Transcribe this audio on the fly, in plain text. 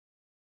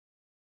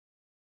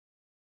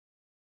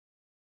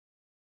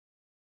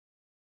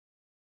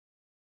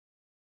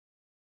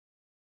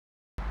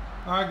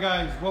Alright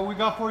guys, what we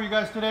got for you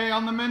guys today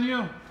on the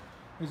menu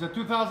is a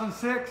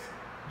 2006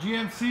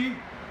 GMC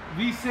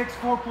V6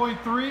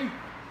 4.3.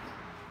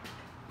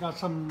 Got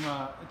some,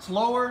 it's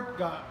lowered,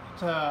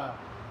 it's a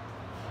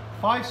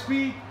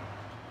 5-speed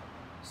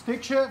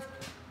stick shift.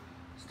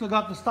 Still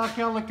got the stock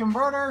outlet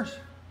converters.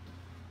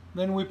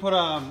 Then we put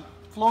a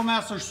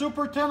Flowmaster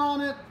Super 10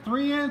 on it,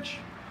 3-inch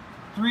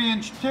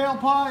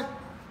tailpipe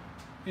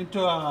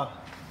into a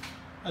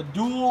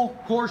dual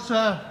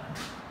Corsa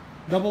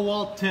double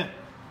wall tip.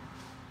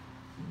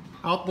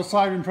 Out the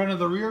side in front of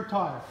the rear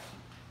tire.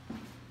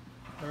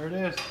 There it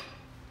is.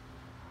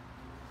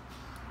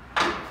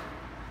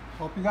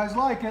 Hope you guys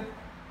like it.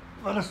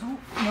 Let us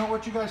know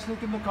what you guys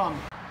think in the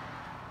comments.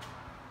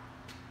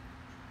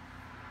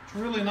 It's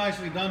really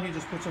nicely done. He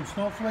just put some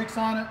snowflakes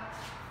on it.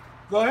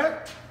 Go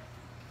ahead.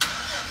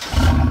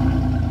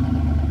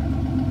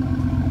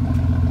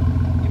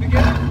 You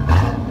begin.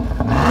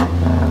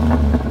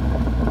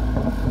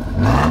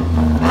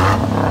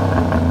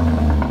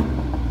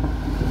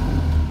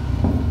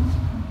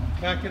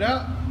 Back it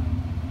out.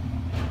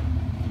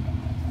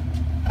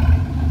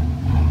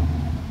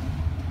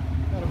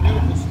 Got a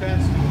beautiful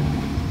stance.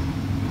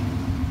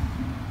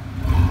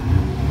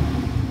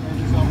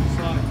 And it's on the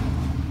side.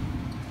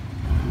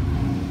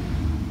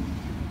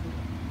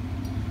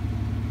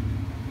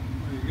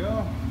 There you go.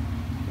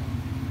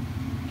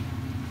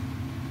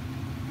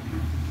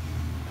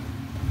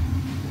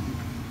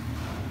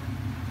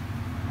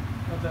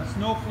 Got that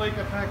snowflake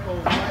effect all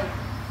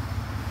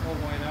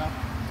white out.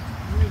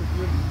 Really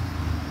beautiful.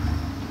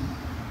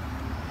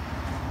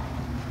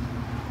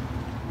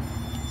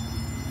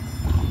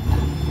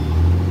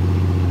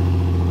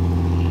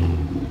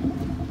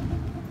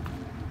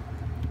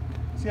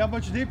 See how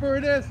much deeper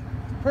it is?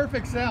 It's a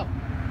perfect sound.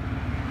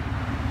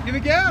 Give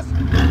it gas. Oh,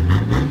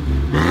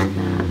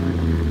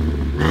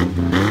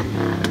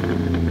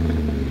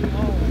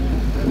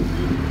 that's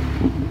beautiful.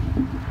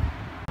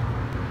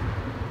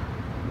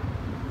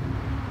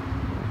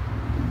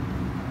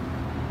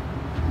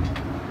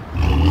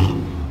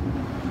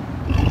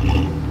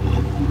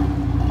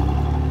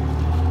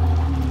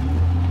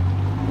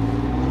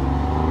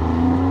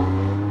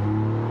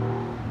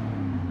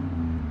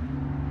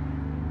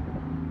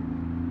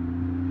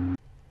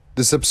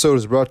 This episode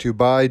is brought to you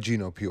by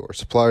GenoPure,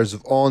 suppliers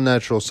of all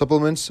natural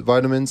supplements,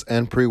 vitamins,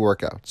 and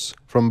pre-workouts.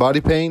 From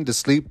body pain to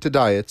sleep to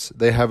diets,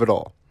 they have it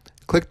all.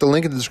 Click the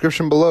link in the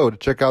description below to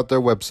check out their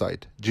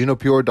website,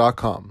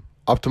 GenoPure.com,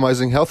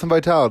 optimizing health and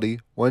vitality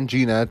one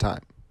gene at a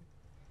time.